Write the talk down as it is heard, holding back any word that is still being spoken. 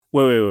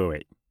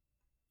Wait.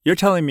 You're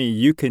telling me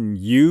you can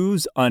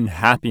use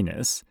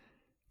unhappiness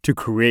to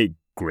create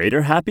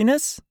greater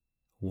happiness?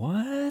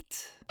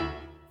 What?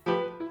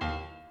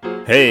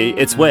 Hey,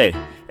 it's Wei,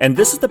 and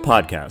this is the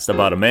podcast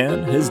about a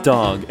man, his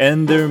dog,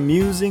 and their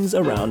musings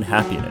around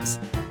happiness.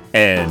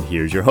 And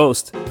here's your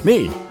host,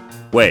 me,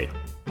 Wei.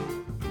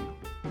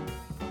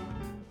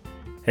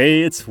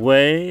 Hey, it's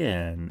Wei,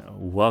 and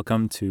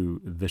welcome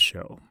to the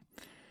show.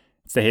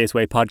 It's the Hey, it's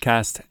Wei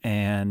podcast,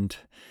 and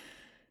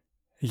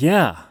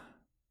yeah,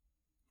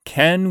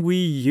 can we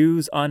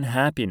use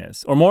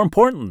unhappiness, or more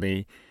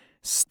importantly,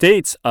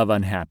 states of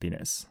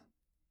unhappiness?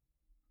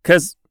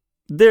 Because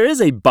there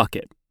is a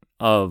bucket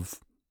of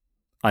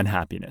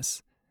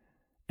unhappiness.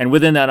 And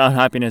within that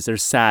unhappiness,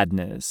 there's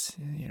sadness,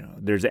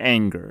 there's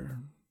anger,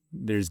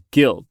 there's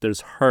guilt,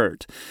 there's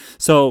hurt.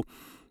 So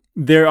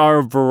there are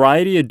a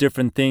variety of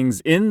different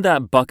things in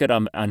that bucket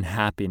of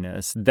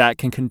unhappiness that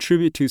can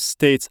contribute to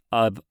states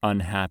of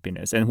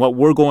unhappiness. And what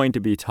we're going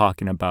to be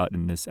talking about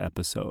in this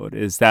episode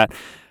is that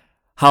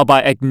how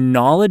by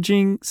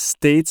acknowledging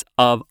states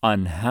of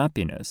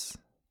unhappiness,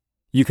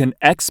 you can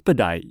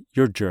expedite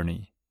your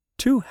journey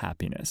to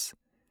happiness.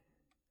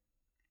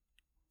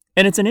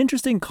 And it's an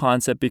interesting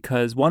concept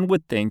because one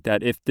would think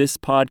that if this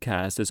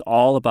podcast is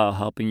all about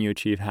helping you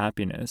achieve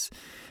happiness,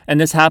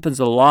 and this happens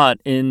a lot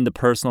in the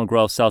personal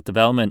growth,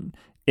 self-development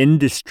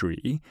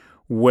industry,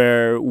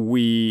 where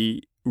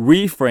we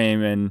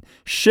reframe and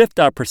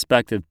shift our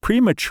perspective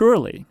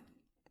prematurely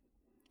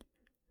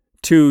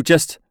to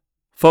just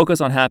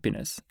focus on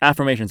happiness,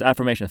 affirmations,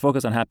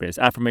 focus on happiness,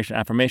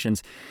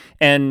 affirmations.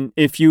 And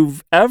if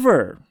you've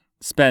ever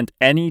spent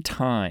any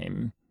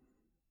time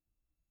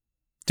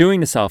doing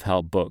the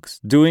self-help books,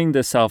 doing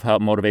the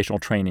self-help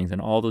motivational trainings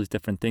and all those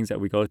different things that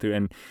we go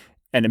through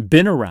and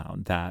been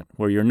around that,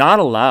 where you're not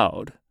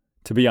allowed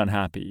to be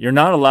unhappy. You're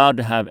not allowed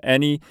to have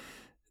any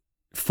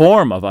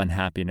form of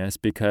unhappiness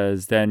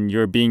because then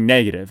you're being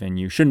negative and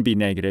you shouldn't be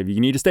negative. You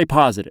need to stay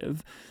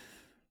positive.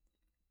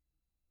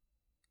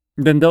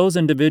 Then those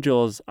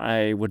individuals,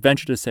 I would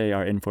venture to say,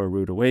 are in for a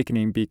rude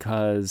awakening,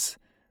 because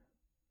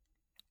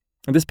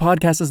this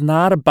podcast is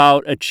not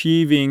about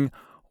achieving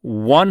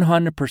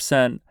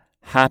 100%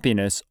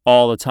 happiness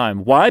all the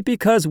time. Why?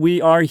 Because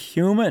we are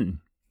human.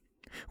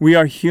 We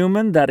are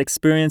human that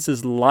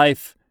experiences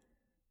life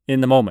in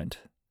the moment.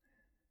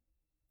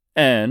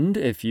 And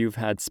if you've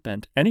had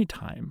spent any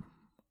time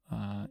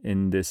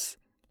in this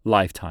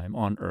lifetime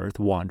on Earth,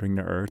 wandering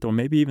the Earth, or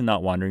maybe even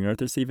not wandering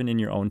Earth, it's even in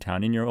your own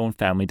town, in your own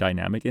family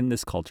dynamic, in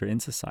this culture, in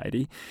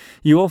society,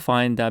 you will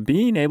find that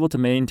being able to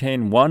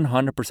maintain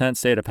 100%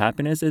 state of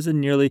happiness is a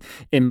nearly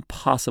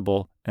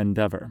impossible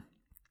endeavor.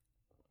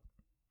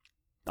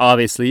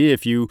 Obviously,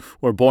 if you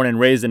were born and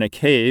raised in a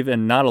cave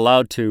and not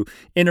allowed to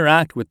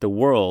interact with the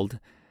world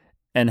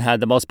and had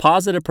the most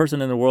positive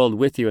person in the world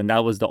with you, and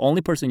that was the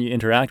only person you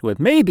interact with,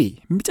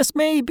 maybe, just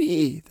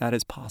maybe, that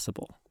is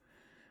possible.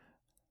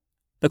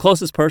 The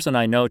closest person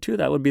I know to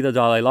that would be the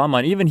Dalai Lama,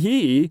 and even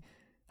he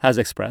has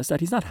expressed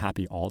that he's not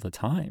happy all the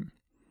time.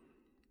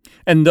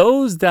 And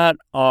those that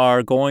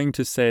are going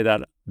to say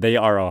that they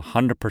are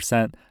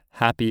 100%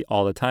 happy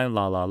all the time,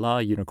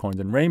 unicorns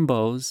and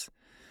rainbows,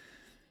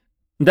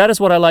 that is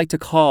what I like to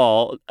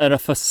call a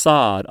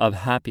facade of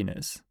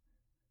happiness,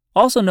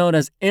 also known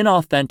as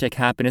inauthentic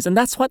happiness. And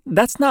that's what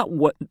this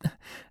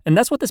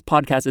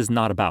podcast is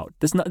not about.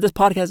 This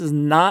podcast is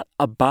not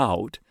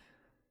about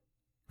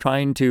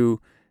trying to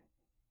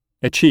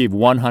achieve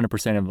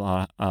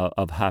 100%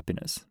 of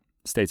happiness,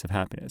 states of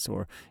happiness,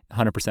 or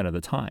 100% of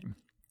the time.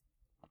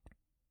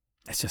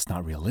 It's just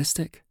not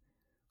realistic,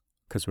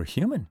 because we're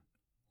human.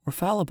 We're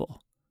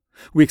fallible.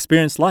 We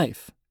experience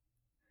life.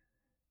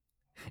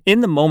 In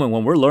the moment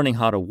when we're learning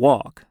how to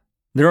walk,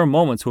 there are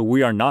moments where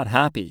we are not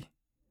happy.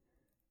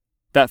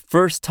 That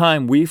first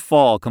time we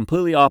fall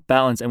completely off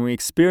balance and we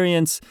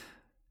experience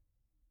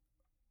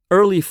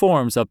early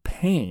forms of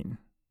pain,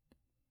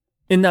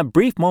 in that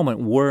brief moment,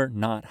 we're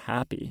not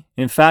happy.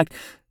 In fact,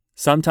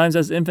 sometimes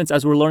as infants,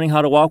 as we're learning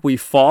how to walk, we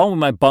fall. We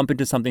might bump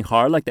into something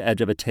hard like the edge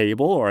of a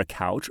table or a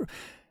couch.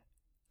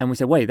 And we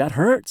say, wait, that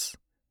hurts.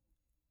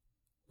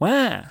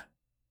 Wow.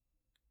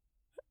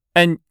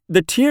 And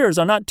the tears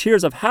are not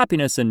tears of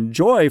happiness and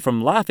joy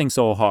from laughing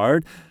so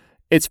hard.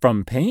 It's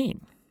from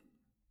pain.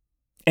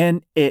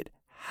 And it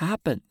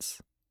happens.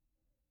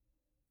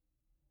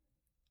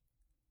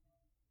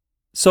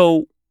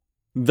 So,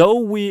 though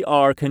we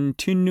are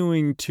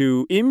continuing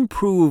to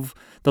improve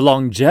the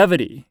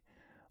longevity,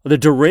 the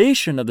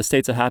duration of the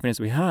states of happiness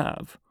we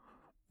have,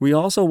 we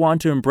also want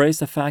to embrace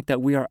the fact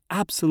that we are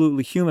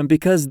absolutely human,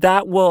 because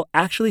that will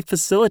actually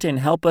facilitate and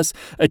help us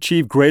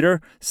achieve greater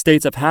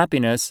states of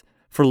happiness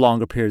for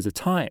longer periods of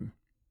time.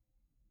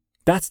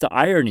 That's the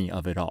irony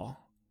of it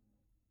all.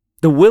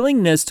 The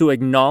willingness to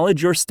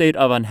acknowledge your state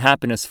of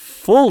unhappiness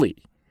fully,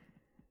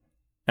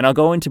 and I'll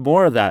go into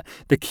more of that,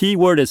 the key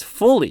word is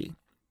fully,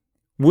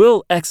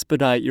 will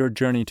expedite your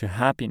journey to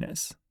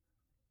happiness.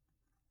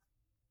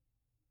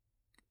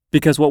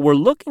 Because what we're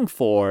looking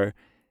for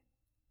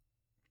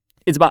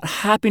It's about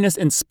happiness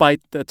in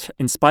spite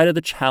of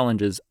the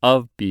challenges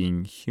of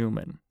being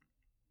human.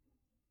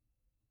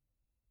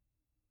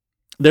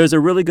 There's a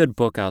really good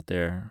book out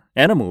there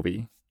and a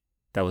movie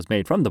that was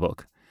made from the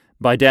book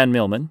by Dan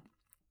Millman.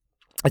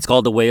 It's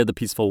called The Way of the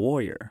Peaceful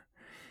Warrior.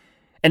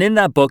 And in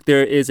that book,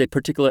 there is a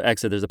particular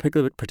excerpt. There's a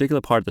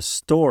particular part of the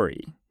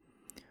story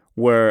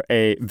where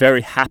a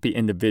very happy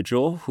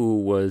individual who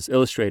was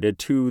illustrated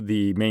to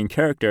the main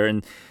character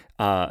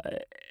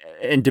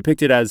and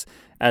depicted as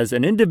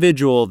an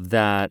individual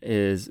that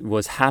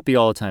was happy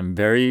all the time,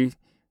 very,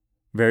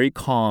 very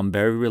calm,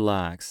 very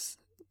relaxed,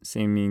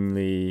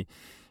 seemingly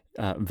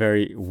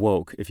very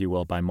woke, if you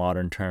will, by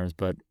modern terms,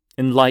 but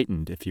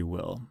enlightened, if you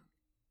will,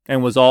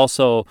 and was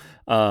also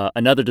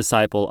another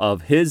disciple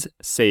of his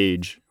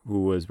sage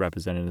who was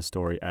represented in the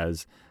story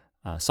as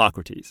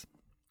Socrates.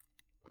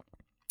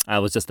 That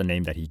was just the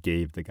name that he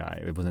gave the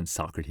guy. It wasn't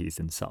Socrates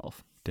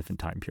himself, different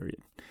time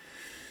period.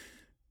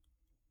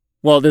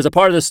 Well, there's a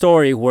part of the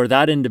story where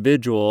that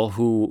individual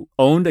who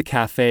owned a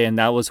cafe, and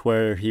that was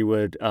where he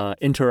would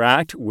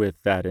interact with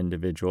that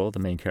individual, the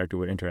main character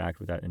would interact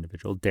with that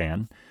individual,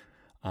 Dan.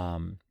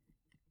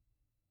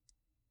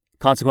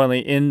 Consequently,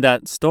 in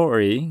that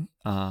story,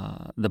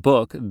 the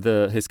book,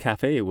 his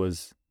cafe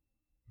was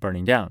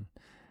burning down,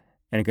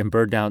 and it can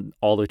burn down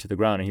all the way to the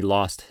ground, and he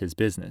lost his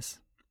business.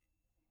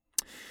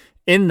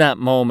 In that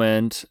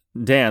moment,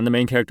 Dan, the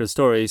main character of the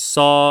story,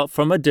 saw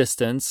from a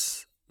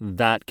distance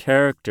that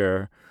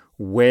character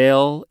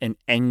wail in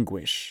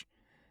anguish,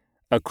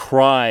 a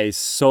cry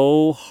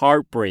so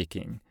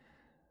heartbreaking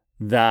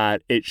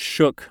that it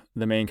shook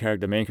the main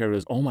character. The main character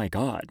was, oh my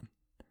God,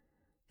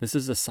 this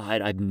is a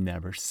side I've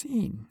never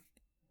seen.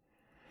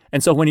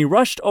 And so when he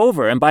rushed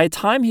over, and by the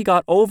time he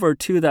got over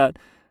to that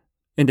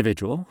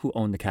individual who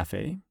owned the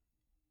cafe,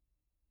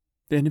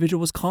 the individual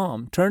was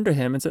calm, turned to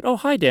him and said, oh,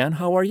 hi, Dan,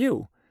 how are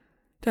you?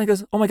 Dan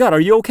goes, oh my God, are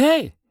you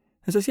okay?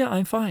 He says, yeah,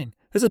 I'm fine.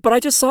 He says, but I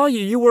just saw you.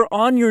 You were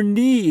on your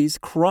knees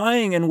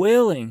crying and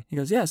wailing. He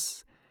goes,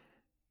 yes.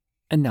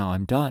 And now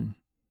I'm done.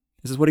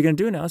 He says, what are you going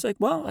to do now? I was like,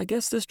 well, I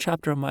guess this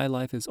chapter of my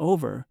life is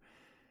over.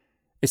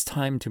 It's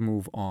time to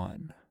move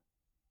on.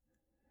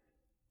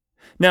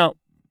 Now,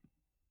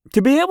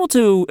 to be able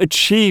to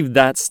achieve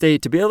that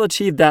state, to be able to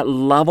achieve that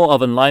level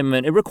of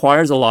enlightenment, it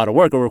requires a lot of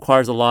work. It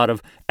requires a lot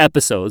of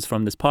episodes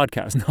from this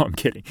podcast. No, I'm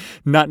kidding.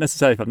 Not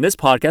necessarily from this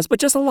podcast, but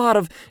just a lot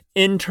of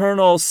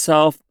internal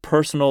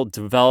personal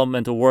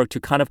developmental work to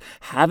kind of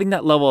having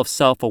that level of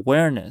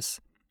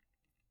self-awareness.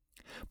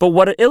 But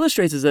what it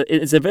illustrates is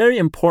it's a very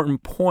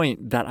important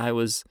point that I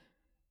was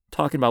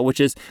talking about,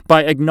 which is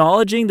by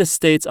acknowledging the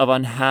states of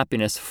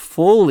unhappiness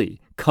fully,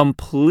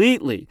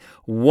 completely,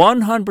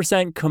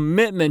 100%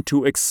 commitment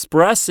to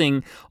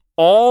expressing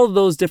all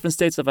those different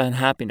states of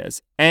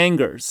unhappiness,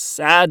 anger,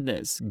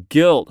 sadness,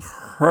 guilt,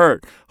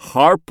 hurt,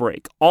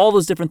 heartbreak, all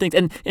those different things.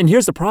 And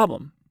here's the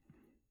problem.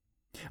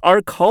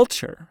 Our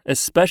culture,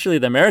 especially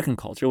the American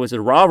culture, was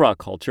a rah-rah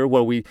culture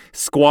where we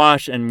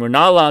squash and we're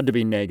not allowed to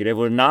be negative.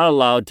 We're not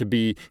allowed to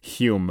be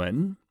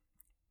human.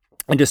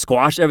 And to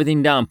squash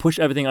everything down, push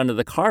everything under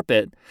the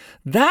carpet,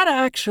 that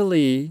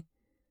actually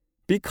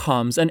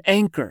becomes an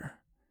anchor.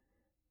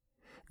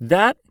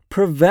 That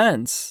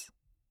prevents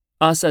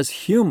us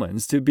as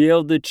humans to be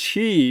able to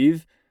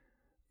achieve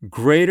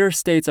greater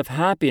states of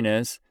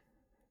happiness,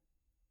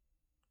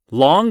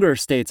 longer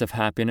states of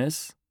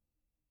happiness,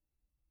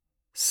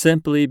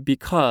 simply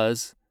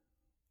because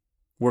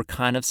we're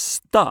kind of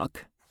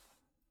stuck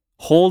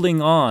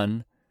holding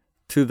on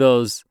to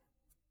those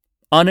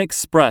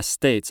unexpressed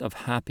states of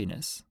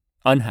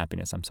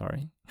unhappiness.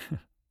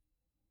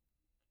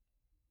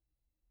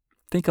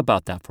 Think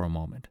about that for a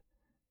moment.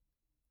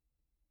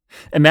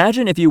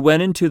 Imagine if you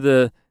went into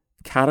the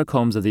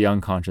catacombs of the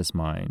unconscious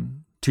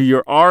mind, to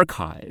your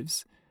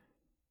archives,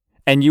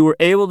 and you were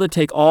able to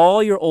take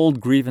all your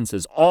old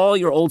grievances, all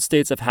your old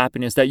states of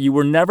happiness that you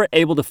were never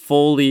able to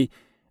fully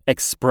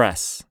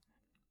express,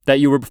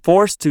 that you were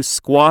forced to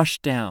squash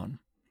down.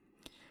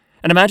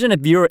 And imagine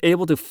if you were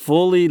able to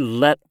fully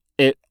let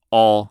it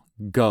all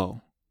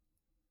go.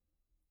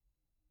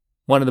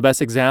 One of the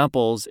best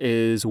examples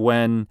is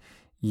when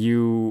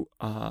you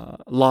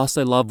lost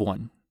a loved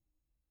one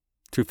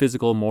to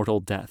physical mortal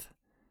death.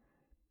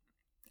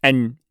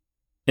 And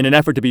in an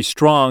effort to be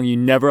strong, you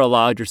never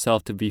allowed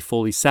yourself to be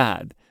fully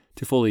sad,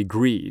 to fully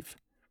grieve.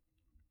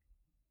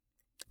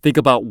 Think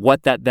about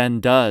what that then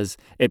does.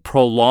 It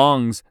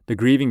prolongs the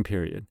grieving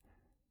period.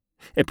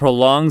 It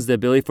prolongs the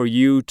ability for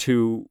you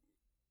to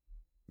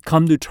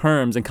come to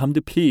terms and come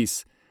to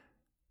peace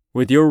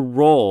with your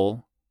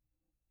role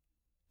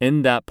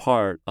in that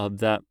part of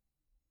that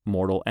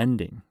mortal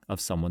ending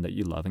of someone that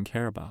you love and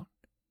care about.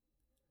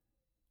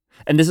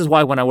 And this is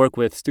why when I work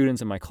with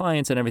students and my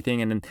clients and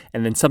everything, and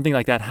then something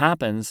like that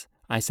happens,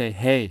 I say,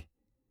 hey,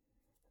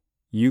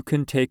 you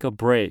can take a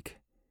break.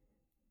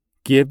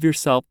 Give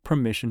yourself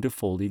permission to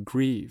fully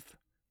grieve.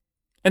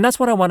 And that's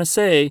what I want to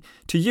say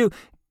to you.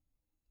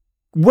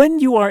 When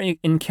you are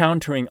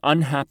encountering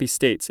unhappy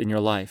states in your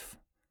life,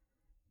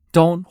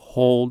 don't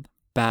hold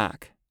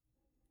back.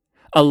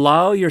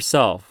 Allow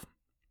yourself,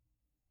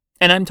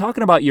 And I'm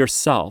talking about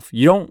yourself.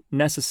 You don't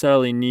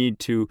necessarily need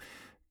to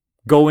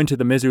go into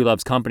the misery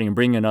loves company and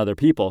bring in other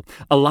people.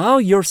 Allow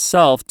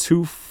yourself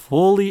to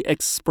fully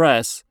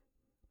express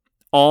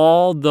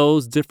all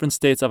those different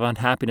states of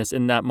unhappiness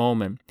in that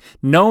moment,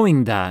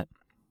 knowing that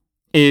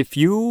if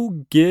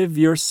you give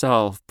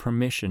yourself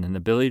permission and the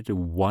ability to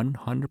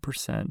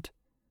 100%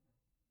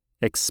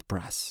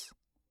 express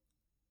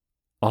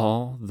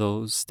all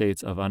those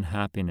states of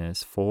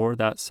unhappiness for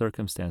that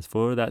circumstance,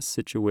 for that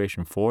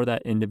situation, for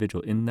that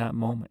individual in that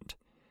moment,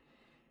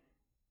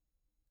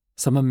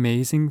 some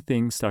amazing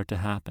things start to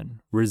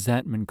happen.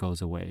 Resentment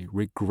goes away.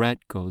 Regret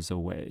goes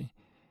away.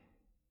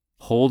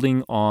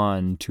 Holding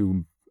on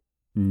to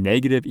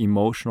negative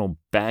emotional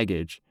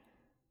baggage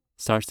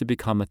starts to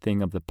become a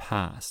thing of the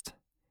past.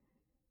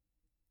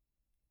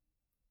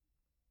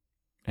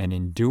 And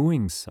in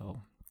doing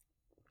so,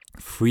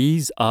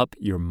 frees up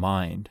your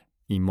mind,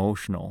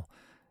 emotional,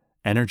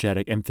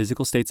 energetic, and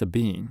physical states of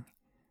being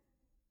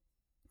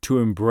to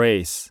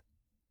embrace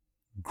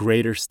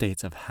greater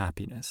states of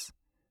happiness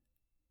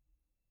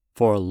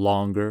for a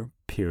longer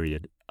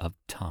period of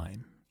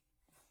time.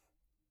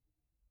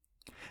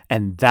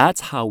 And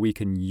that's how we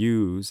can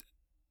use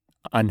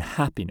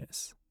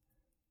unhappiness,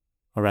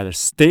 or rather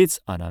states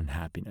of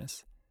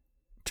unhappiness,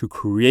 to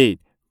create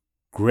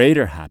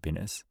greater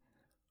happiness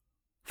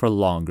for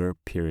longer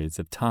periods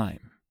of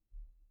time.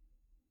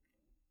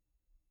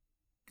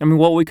 I mean,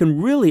 what we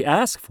can really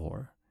ask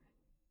for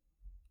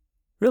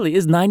really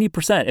is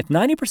 90%. If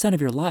 90%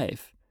 of your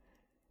life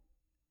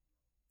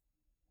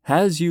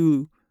has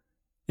you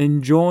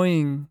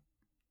enjoying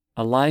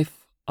a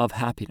life of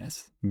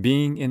happiness,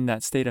 being in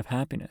that state of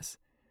happiness,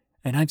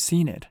 and I've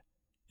seen it,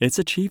 it's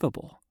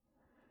achievable,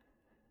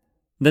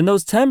 then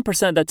those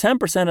 10%, that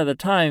 10% of the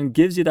time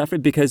gives you that free,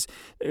 because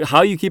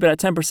how you keep it at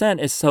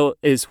 10%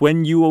 is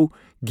when you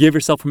give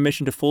yourself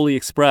permission to fully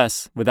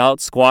express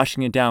without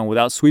squashing it down,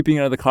 without sweeping it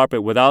under the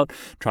carpet, without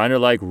trying to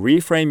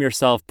reframe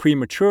yourself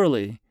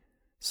prematurely,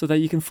 so that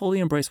you can fully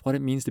embrace what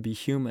it means to be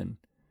human,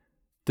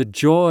 the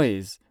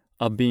joys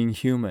of being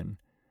human,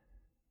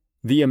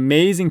 the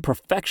amazing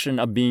perfection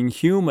of being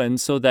human,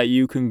 so that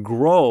you can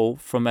grow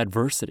from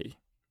adversity.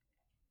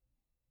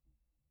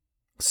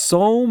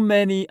 So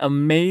many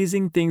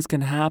amazing things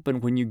can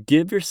happen when you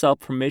give yourself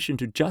permission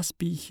to just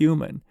be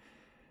human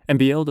and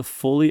be able to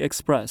fully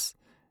express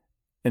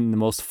in the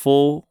most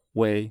full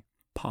way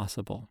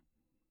possible.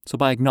 So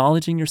by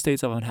acknowledging your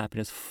states of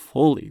unhappiness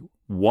fully,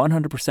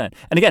 100%.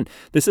 And again,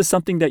 this is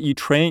something that you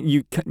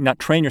can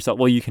train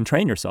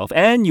yourself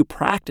and you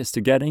practice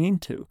to getting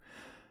into.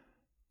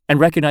 And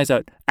recognize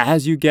that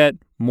as you get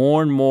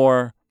more and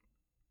more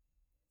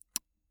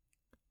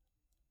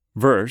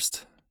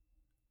versed,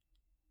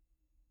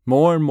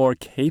 more and more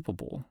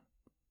capable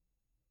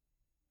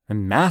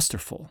and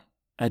masterful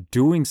at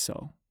doing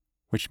so,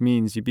 which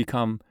means you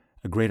become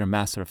a greater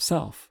master of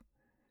self,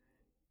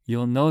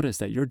 you'll notice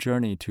that your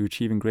journey to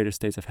achieving greater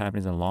states of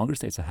happiness and longer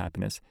states of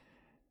happiness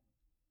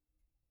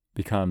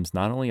becomes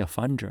not only a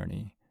fun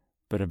journey,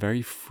 but a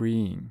very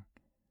freeing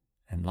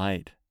and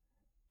light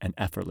and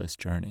effortless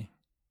journey.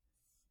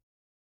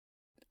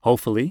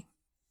 Hopefully,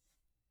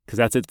 because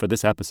that's it for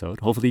this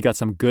episode, hopefully you got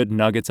some good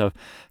nuggets of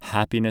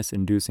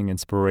happiness-inducing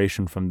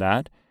inspiration from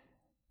that,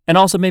 and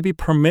also maybe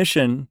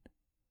permission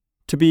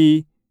to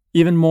be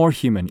even more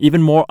human,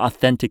 even more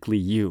authentically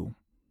you.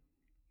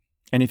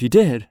 And if you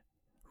did,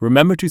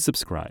 remember to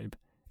subscribe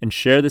and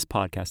share this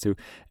podcast to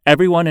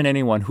everyone and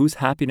anyone whose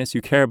happiness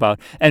you care about,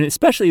 and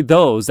especially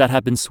those that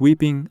have been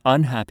sweeping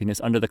unhappiness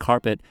under the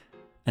carpet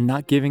and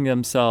not giving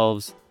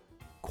themselves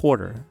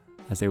quarter,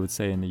 as they would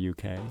say in the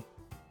UK,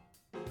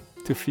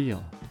 to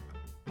feel,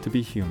 to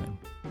be human.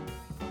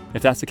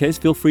 If that's the case,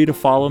 feel free to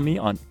follow me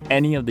on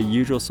any of the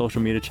usual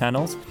social media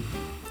channels.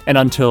 And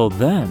until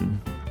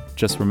then,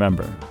 just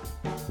remember,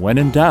 when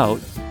in doubt,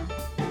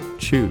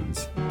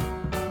 choose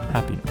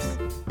happiness.